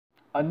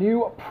A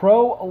new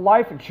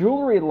pro-life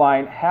jewelry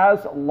line has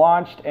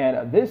launched,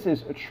 and this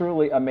is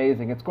truly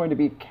amazing. It's going to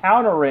be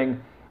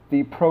countering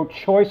the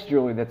pro-choice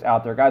jewelry that's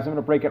out there. Guys, I'm going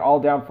to break it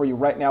all down for you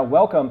right now.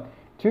 Welcome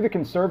to The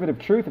Conservative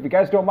Truth. If you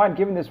guys don't mind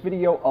giving this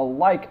video a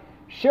like,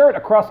 share it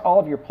across all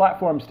of your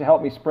platforms to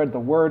help me spread the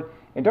word.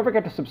 And don't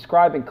forget to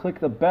subscribe and click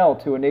the bell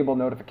to enable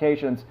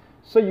notifications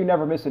so you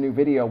never miss a new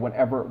video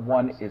whenever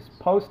one is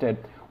posted.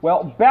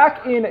 Well,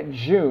 back in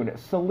June,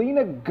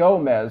 Selena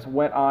Gomez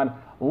went on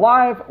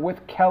live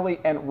with Kelly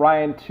and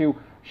Ryan to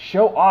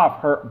show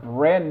off her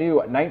brand new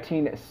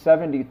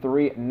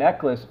 1973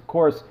 necklace, of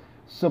course,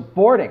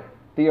 supporting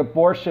the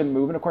abortion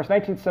movement. Of course,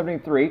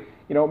 1973,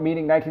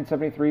 meaning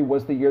 1973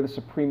 was the year the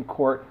Supreme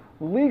Court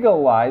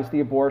legalized the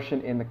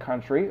abortion in the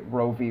country.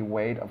 Roe v.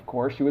 Wade, of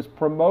course. She was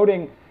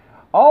promoting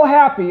All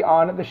Happy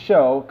on the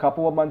show a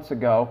couple of months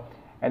ago.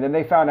 And then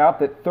they found out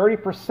that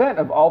 30%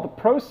 of all the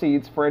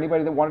proceeds for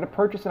anybody that wanted to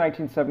purchase a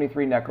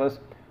 1973 necklace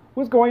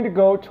was going to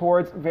go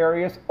towards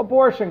various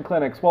abortion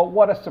clinics. Well,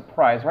 what a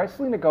surprise, right?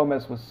 Selena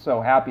Gomez was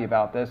so happy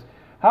about this.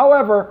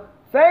 However,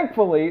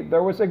 thankfully,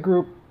 there was a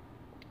group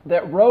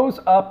that rose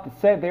up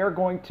that said they are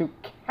going to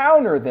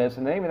counter this,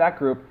 and the name of that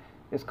group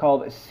is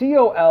called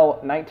COL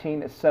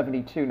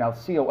 1972. Now,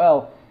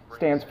 COL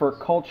stands for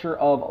Culture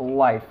of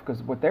Life,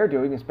 because what they're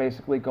doing is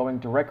basically going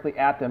directly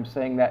at them,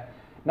 saying that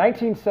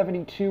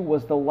 1972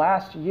 was the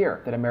last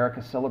year that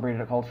America celebrated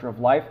a culture of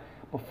life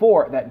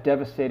before that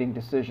devastating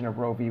decision of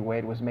Roe v.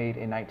 Wade was made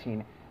in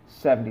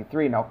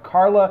 1973. Now,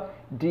 Carla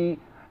D.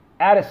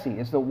 Addisy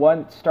is the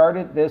one that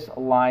started this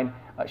line.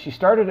 She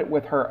started it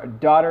with her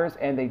daughters,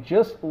 and they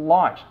just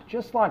launched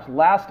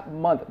last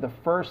month the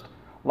first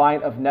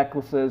line of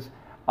necklaces,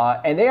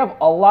 and they have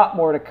a lot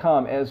more to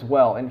come as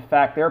well. In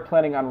fact, they're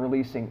planning on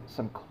releasing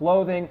some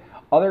clothing,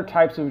 other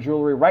types of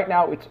jewelry. Right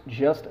now, it's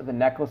just the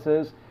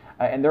necklaces.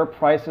 And their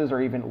prices are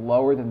even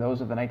lower than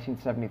those of the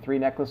 1973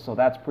 necklace, so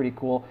that's pretty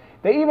cool.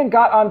 They even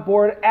got on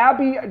board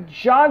Abby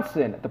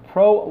Johnson, the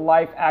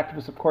pro-life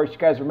activist. Of course, you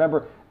guys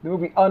remember the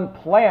movie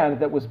Unplanned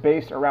that was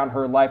based around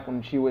her life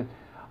when she was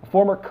a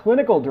former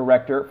clinical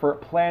director for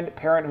Planned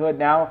Parenthood.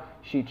 Now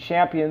she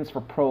champions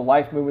for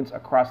pro-life movements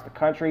across the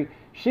country.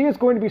 She is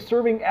going to be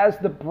serving as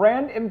the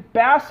brand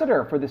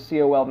ambassador for the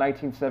COL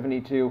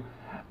 1972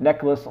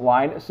 necklace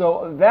line.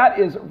 So that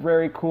is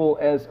very cool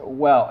as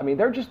well. I mean,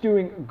 they're just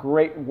doing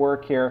great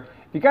work here.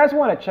 If you guys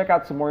want to check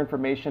out some more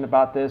information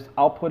about this,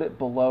 I'll put it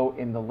below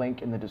in the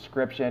link in the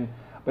description.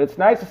 But it's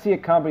nice to see a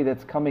company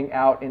that's coming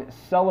out and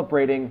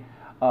celebrating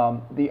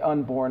the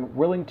unborn,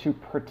 willing to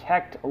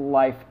protect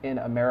life in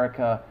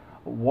America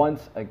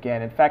once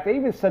again. In fact, they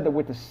even said that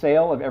with the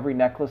sale of every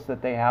necklace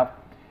that they have,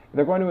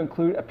 they're going to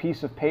include a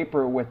piece of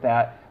paper with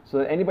that so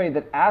that anybody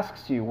that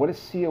asks you, what does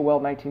COL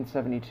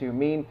 1972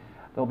 mean?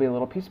 There'll be a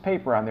little piece of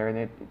paper on there, and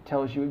it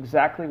tells you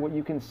exactly what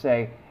you can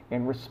say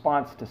in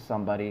response to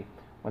somebody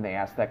when they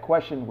ask that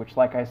question, which,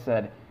 like I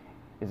said,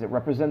 is it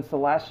represents the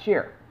last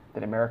year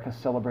that America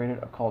celebrated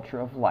a culture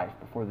of life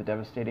before the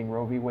devastating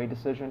Roe v. Wade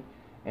decision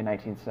in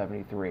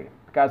 1973.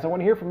 Guys, I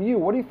want to hear from you.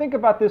 What do you think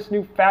about this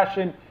new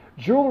fashion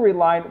jewelry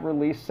line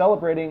release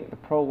celebrating the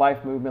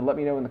pro-life movement? Let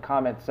me know in the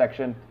comments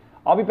section.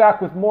 I'll be back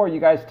with more.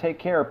 You guys take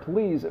care.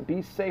 Please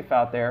be safe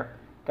out there.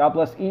 God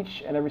bless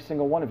each and every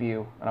single one of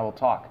you, and I will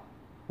talk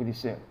with you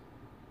soon.